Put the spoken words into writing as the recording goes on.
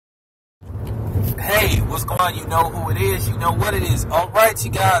Hey, what's going on? You know who it is. You know what it is. All right, you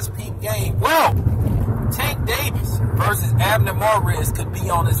guys, peep game. Well, Tank Davis versus Abner Mares could be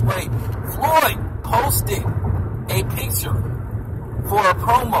on his way. Floyd posted a picture for a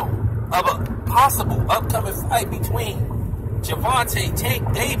promo of a possible upcoming fight between Gervonta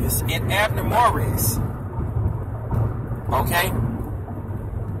Tank Davis and Abner Mares. Okay?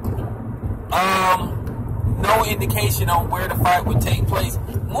 No indication on where the fight would take place.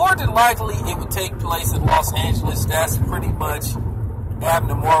 More than likely, it would take place in Los Angeles. That's pretty much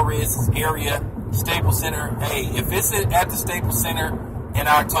Abner Mares' area. Staples Center. Hey, if it's at the Staples Center in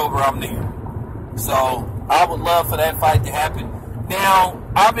October, I'm there. So I would love for that fight to happen. Now,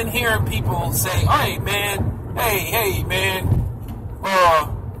 I've been hearing people say, hey man,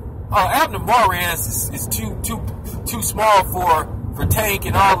 Abner Mares is too small for Tank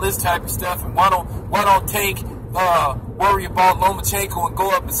and all this type of stuff, and why don't Tank worry about Lomachenko and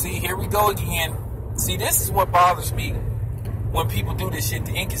go up and see, here we go again. See, this is what bothers me when people do this shit,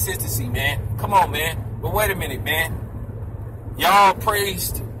 the inconsistency, man. Come on, man. But wait a minute, man. Y'all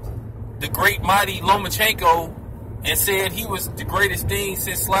praised the great mighty Lomachenko and said he was the greatest thing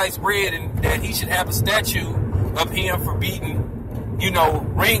since sliced bread, and that he should have a statue of him for beating, you know,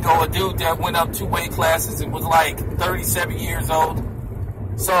 Ringo, a dude that went up 2 weight classes and was like 37 years old.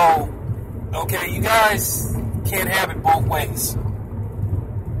 So, okay, you guys can't have it both ways.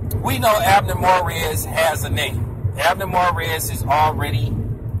 We know Abner Mares has a name. Abner Mares has already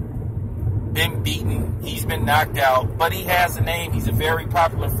been beaten. He's been knocked out, but he has a name. He's a very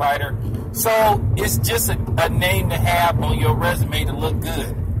popular fighter. So it's just a name to have on your resume to look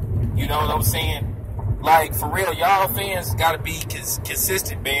good. You know what I'm saying? Like, for real, y'all fans got to be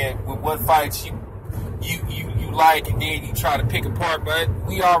consistent, man, with what fights you like, and then you try to pick apart. But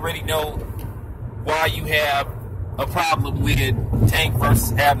we already know why you have a problem with Tank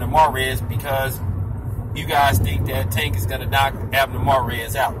versus Abner Mares, because you guys think that Tank is going to knock Abner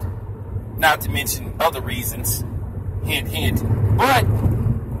Mares out. Not to mention other reasons. Hint, hint. But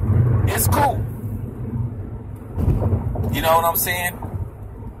it's cool. You know what I'm saying?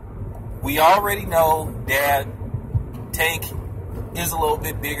 We already know that Tank is a little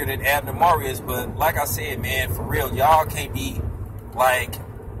bit bigger than Abner Mares, but like I said, man, for real, y'all can't be like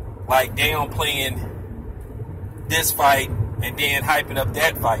downplaying this fight and then hyping up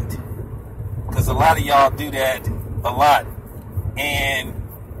that fight. Because a lot of y'all do that a lot. And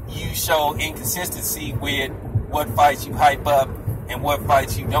you show inconsistency with what fights you hype up and what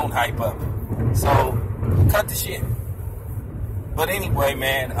fights you don't hype up. So, cut the shit. But anyway,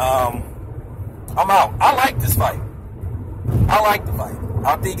 man, I'm out. I like this fight. I like the fight.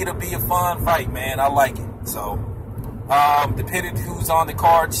 I think it'll be a fun fight, man. I like it. So, depending who's on the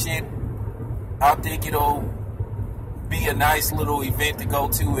card, shit, I think it'll be a nice little event to go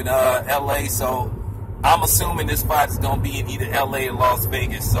to in LA. So I'm assuming this fight is going to be in either LA or Las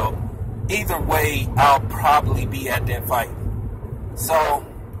Vegas. So either way, I'll probably be at that fight. So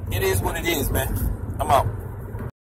it is what it is, man. I'm out.